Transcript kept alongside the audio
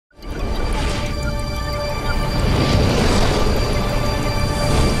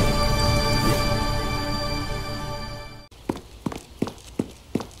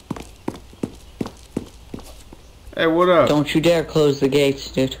Hey, what up? Don't you dare close the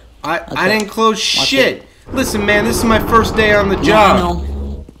gates, dude. I didn't close shit. Listen, man, this is my first day on the job.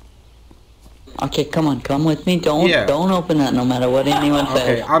 No. Okay, come on, come with me. Don't open that no matter what anyone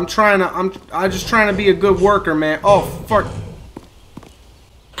says. Okay, I'm just trying to be a good worker, man. Oh, fuck.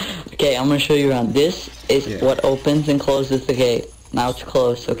 Okay, I'm gonna show you around. This is what opens and closes the gate. Now it's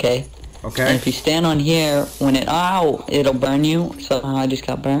closed, okay? Okay. And if you stand on here, when it'll burn you. So I just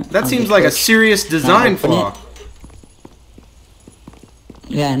got burnt. That seems like a serious design flaw.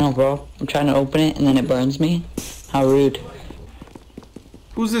 Yeah, I know, bro. I'm trying to open it and then it burns me. How rude.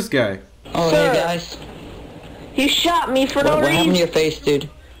 Who's this guy? Oh, Sir, hey guys. He shot me for no reason. What happened to your face, dude?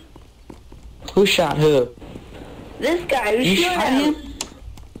 Who shot who? This guy who You shot shot him. him?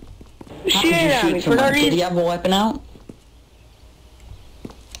 Shooting at me for no Did he reason. have a weapon out?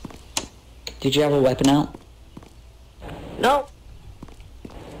 Did you have a weapon out? No.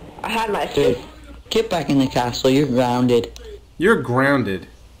 I had my Dude, fist. get back in the castle. You're grounded. You're grounded.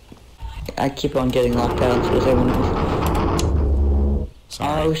 I keep on getting locked out, so everyone knows.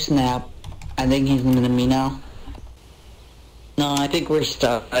 Sorry. Oh, snap. I think he's into me now. No, I think we're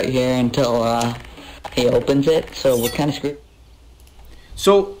stuck out here until, he opens it, so we're kind of screwed.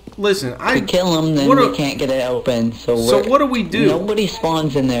 So, listen, If we kill him, then we can't get it open, so what do we do? Nobody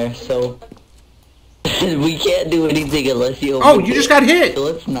spawns in there, so... we can't do anything unless you open Oh, you just got hit! So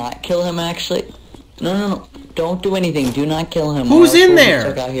let's not kill him, actually. No. Don't do anything. Do not kill him. Who's in We'll be there?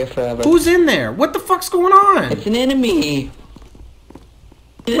 stuck out here forever. Who's in there? What the fuck's going on? It's an enemy.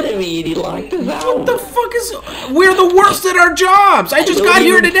 He locked us out. What the fuck is... We're the worst at our jobs! I just got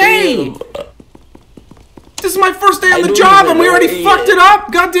here today! This is my first day on the job and we already fucked it up?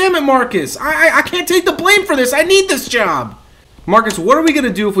 God damn it, Marcus. I can't take the blame for this. I need this job. Marcus, what are we gonna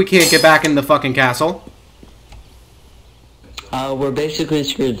do if we can't get back in the fucking castle? We're basically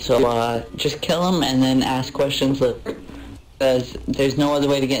screwed, so, just kill him and then ask questions later. Because there's no other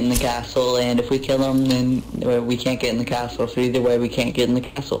way to get in the castle, and if we kill him, then we can't get in the castle, so either way we can't get in the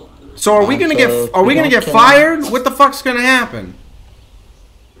castle. So are we gonna get fired? What the fuck's gonna happen?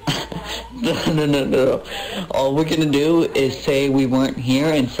 No. All we're gonna do is say we weren't here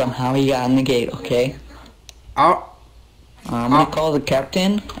and somehow he got in the gate, okay? I'm gonna call the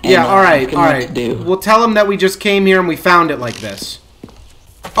captain. And, yeah, alright. We'll tell him that we just came here and we found it like this.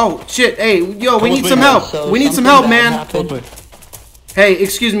 Oh, shit, hey, yo, we need some help. So we need some help, man. Happened. Hey,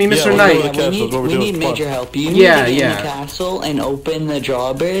 excuse me, Mr. Knight. We need major help. You need to get in the castle and open the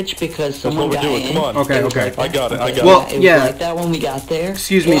drawbridge because someone got in. Come on. Okay. I got it. Well, It was like that when we got there.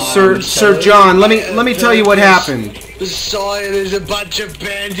 Excuse me, Sir John. Let me tell you what happened. Sorry, there's a bunch of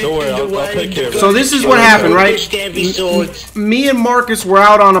bandits Don't worry, in the I'll way. take care of it. So this is what happened, right? Me and Marcus were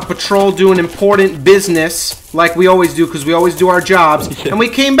out on a patrol doing important business, like we always do, because we always do our jobs. And we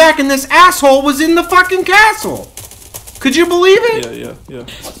came back and this asshole was in the fucking castle. Could you believe it? Yeah.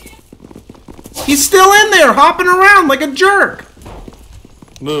 He's still in there, hopping around like a jerk.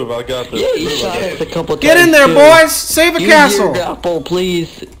 Move, I got this. Yeah, you shot us a couple times. Get in there, boys. Save a castle. Use your grapple,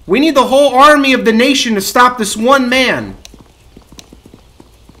 please. We need the whole army of the nation to stop this one man.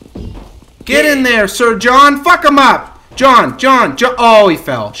 Get in there, Sir John. Fuck him up. John. Oh, he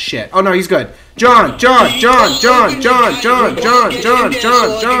fell. Shit. Oh, no, he's good. John. Can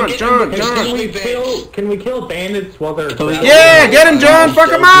we kill bandits while they're... Yeah, get him, John. Fuck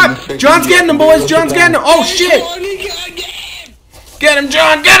him up. John's getting him, boys. John's getting him. Oh, shit. Get him,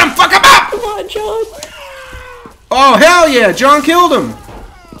 John. Get him. Fuck him up. Come on, John. Oh, hell yeah. John killed him.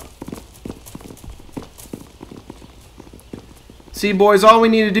 See, boys, all we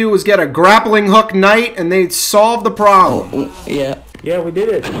need to do was get a grappling hook knight, and they'd solve the problem. Yeah. Yeah, we did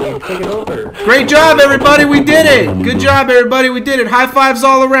it. We take it over. Great job, everybody. We did it. Good job, everybody. We did it. High fives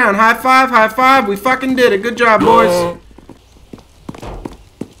all around. High five, high five. We fucking did it. Good job, boys.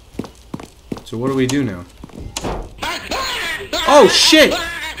 So what do we do now? Oh, shit.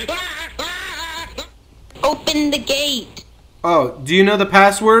 Open the gate. Oh, do you know the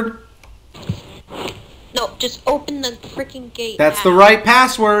password? No, just open the freaking gate. That's the right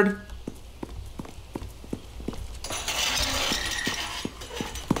password.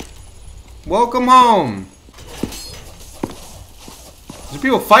 Welcome home. Is there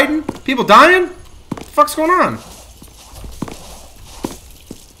people fighting? People dying? What the fuck's going on?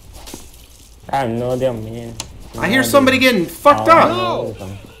 I have no idea, man. I hear somebody getting fucked up.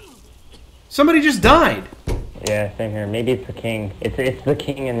 Somebody just died. Yeah, same here. Maybe it's the king. It's the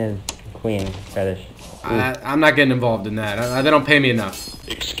king and his queen fetish. I'm not getting involved in that. They don't pay me enough.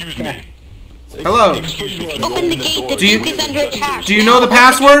 Excuse me. Hello. Open the gate. The Duke is under attack. Do you know the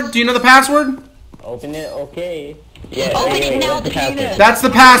password? Do you know the password? Open it, okay. Yeah, Open yeah, it now, that's the password. That's the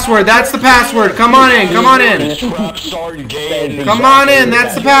password. That's the password. Come on in. Come on in. Trap sergeant gay. Come on in.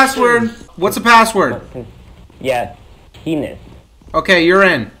 That's the password. What's the password? Yeah, penis. Okay, you're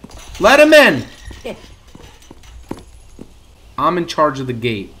in. Let him in. I'm in charge of the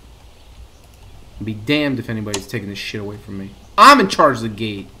gate. Be damned if anybody's taking this shit away from me. I'm in charge of the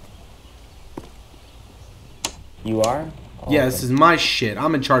gate. You are? Oh, Yeah, this is my shit.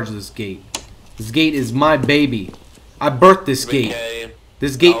 I'm in charge of this gate. This gate is my baby. I birthed this gate.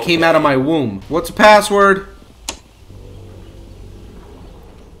 This gate came out of my womb. What's the password?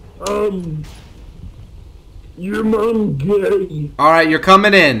 Your mom gay. Alright, you're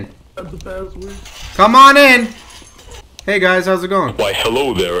coming in. That's the password. Come on in. Hey guys, how's it going? Why,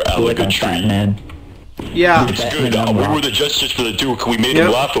 hello there, Alligator. Yeah. It's good. We were the jesters for the Duke. We made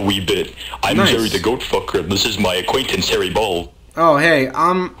him laugh a wee bit. I'm Nice. Garry the Goat Fucker, and this is my acquaintance, Harry Ball. Oh, hey,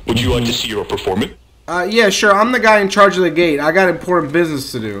 Would you like to see your performance? yeah, sure. I'm the guy in charge of the gate. I got important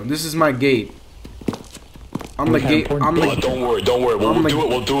business to do. This is my gate. I'm the gate. I'm Oh, the. don't worry, don't worry.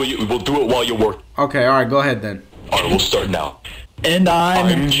 We'll do it. We'll do it while you work. Okay, all right. Go ahead then. All right, we'll start now. And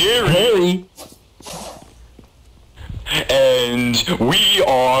I'm Garry, and we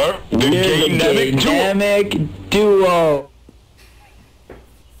are the Dynamic Duo. Duo.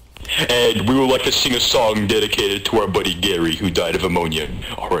 And we would like to sing a song dedicated to our buddy Garry, who died of ammonia.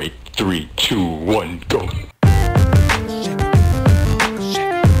 All right, 3, 2, 1, go.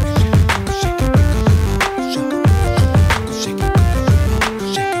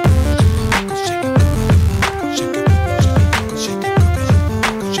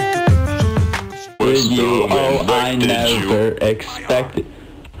 I never expected.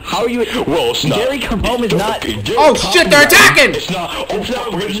 How are you? Well, it's not. Garry come home is not. Oh shit! They're attacking! It's not. We're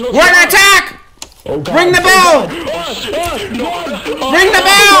under attack! Ring the bell! Ring the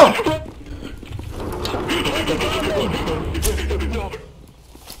bell!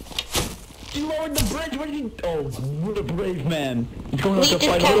 You lowered the bridge. What are you? Oh, what a brave man. He's going out Leave to this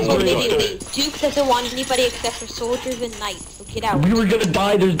fight castle over the immediately. Duke doesn't want anybody except for soldiers and knights, so get out. We were gonna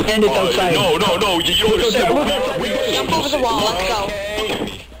die. There's bandits outside. No, you don't understand. Jump over the wall, let's go.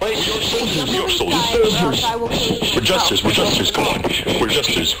 We are soldiers. Guys, or else I will kill you. We're jesters, come on. We're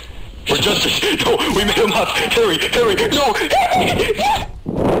jesters. No, we made him up. Harry, no!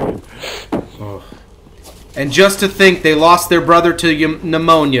 And just to think, they lost their brother to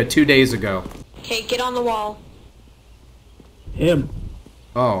pneumonia 2 days ago. Okay, get on the wall. Him.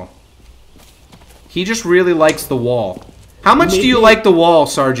 Oh. He just really likes the wall. How much do you like the wall,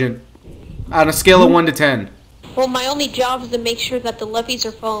 Sergeant? On a scale of 1 to 10. Well, my only job is to make sure that the levies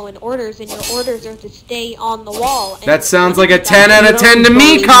are following orders, and your orders are to stay on the wall. And That sounds like a 10 out of 10 to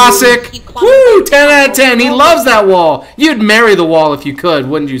me, Cossack! Woo! 10 out of 10. He loves that wall. You'd marry the wall if you could,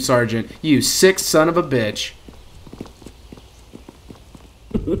 wouldn't you, Sergeant? You sick son of a bitch.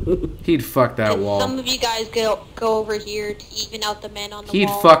 He'd fuck that And wall. some of you guys go over here to even out the men on the He'd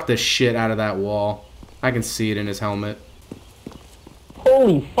wall. fuck the shit out of that wall. I can see it in his helmet.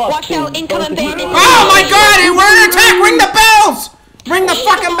 Holy fuck. Watch out, incoming bandits! Oh my god! We're under attack! Ring the bells! Ring the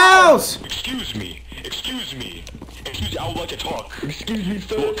fucking bells! Excuse me. I would like to talk. Excuse me,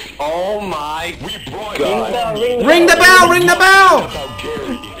 sir. Look. Oh my. We brought you. Ring the bell! Ring the bell!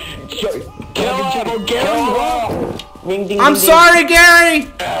 I'm sorry, Garry! You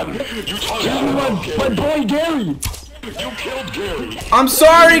talked about My boy Garry. You killed Garry. I'm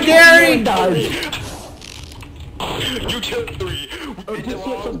sorry, Garry! You killed Garry.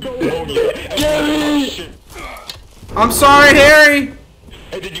 Garry. I'm sorry, Harry!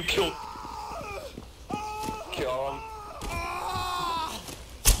 And then you killed. Kill him.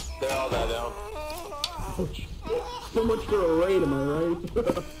 They're all down. So much for a raid, am I right?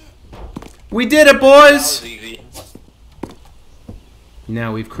 We did it, boys! Easy.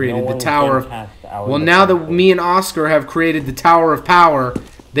 Now we've No created the one Tower came of... past our Well, now that defense. me and Oscar have created the Tower of Power,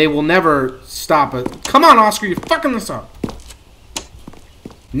 they will never stop it. Come on, Oscar, you're fucking this up.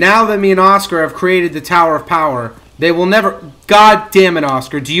 Now that me and Oscar have created the Tower of Power, they will never... God damn it,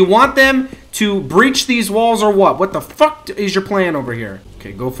 Oscar. Do you want them to breach these walls or what? What the fuck is your plan over here?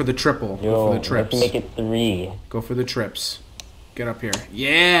 Okay, go for the triple. Go Yo, for the trips. let's make it 3. Go for the trips. Get up here.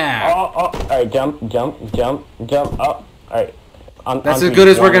 Yeah! Alright, jump, up. Alright. That's as good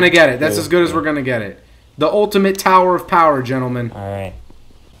as we're gonna get it. That's as good as we're gonna get it. The ultimate Tower of Power, gentlemen. Alright.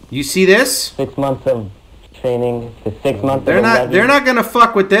 You see this? 6 months of training, the 6 months They're of not levy. gonna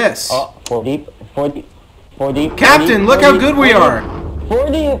fuck with this. Oh, 4 deep. Captain, look how good we are. 4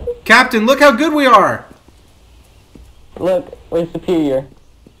 deep. Captain, look how good we are. Look, we're superior.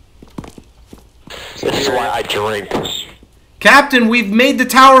 This is why I drink. Captain, we've made the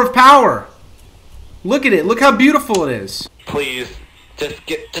Tower of Power. Look at it. Look how beautiful it is. Please,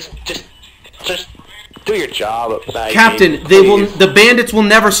 just do your job, Captain, the bandits will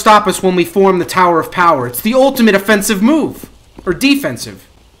never stop us when we form the Tower of Power. It's the ultimate offensive move. Or defensive.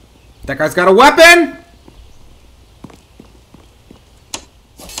 That guy's got a weapon!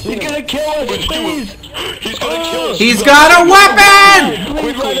 He's gonna kill us, please! He's gonna kill us! He's got a weapon!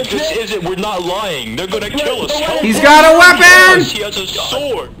 Quickly, this isn't, we're not lying. They're gonna kill us. Help He's got a weapon! us. He has a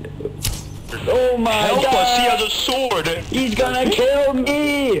sword. Oh my Help god! us, he has a sword. He's gonna kill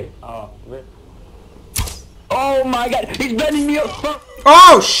me! Oh my god, he's bending me up!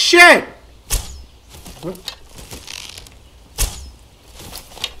 Oh, shit!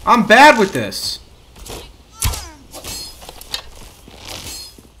 I'm bad with this.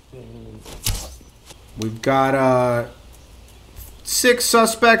 We've got 6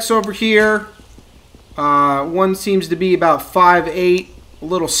 suspects over here. One seems to be about 5'8", a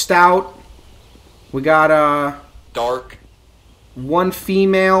little stout. We got Dark. 1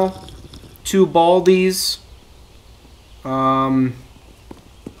 female, 2 baldies, a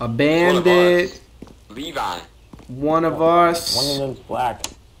bandit, Levi. one of us. One of them's black.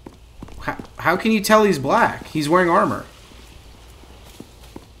 How can you tell he's black? He's wearing armor.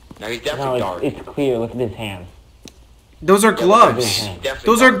 No, he's No, definitely dark. it's clear. Look at his hand. Those are gloves. Definitely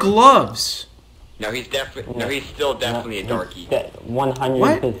Those are dark. gloves. No, he's definitely. No, he's still definitely a darkie.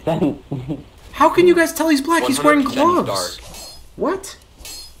 100%. How can you guys tell he's black? He's wearing 100% he's gloves. dark. What?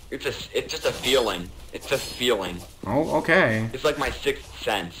 It's just a feeling. It's a feeling. Oh, okay. It's like my sixth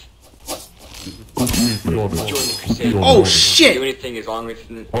sense. Join the crusade. Oh Do shit! anything as long as.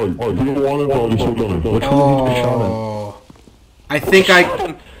 Oh, I think I.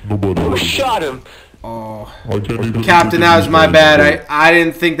 Who shot him? Oh, Captain, that was my bad. I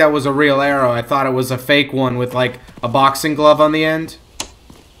didn't think that was a real arrow. I thought it was a fake one with like a boxing glove on the end.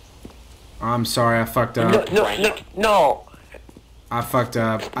 I'm sorry, I fucked up. No. I fucked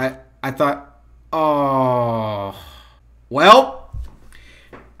up. I thought. Oh. Well.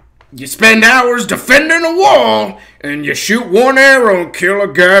 You spend hours defending a wall, and you shoot one arrow and kill a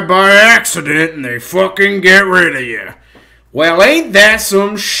guy by accident, and they fucking get rid of you. Well, ain't that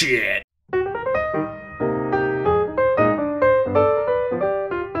some shit?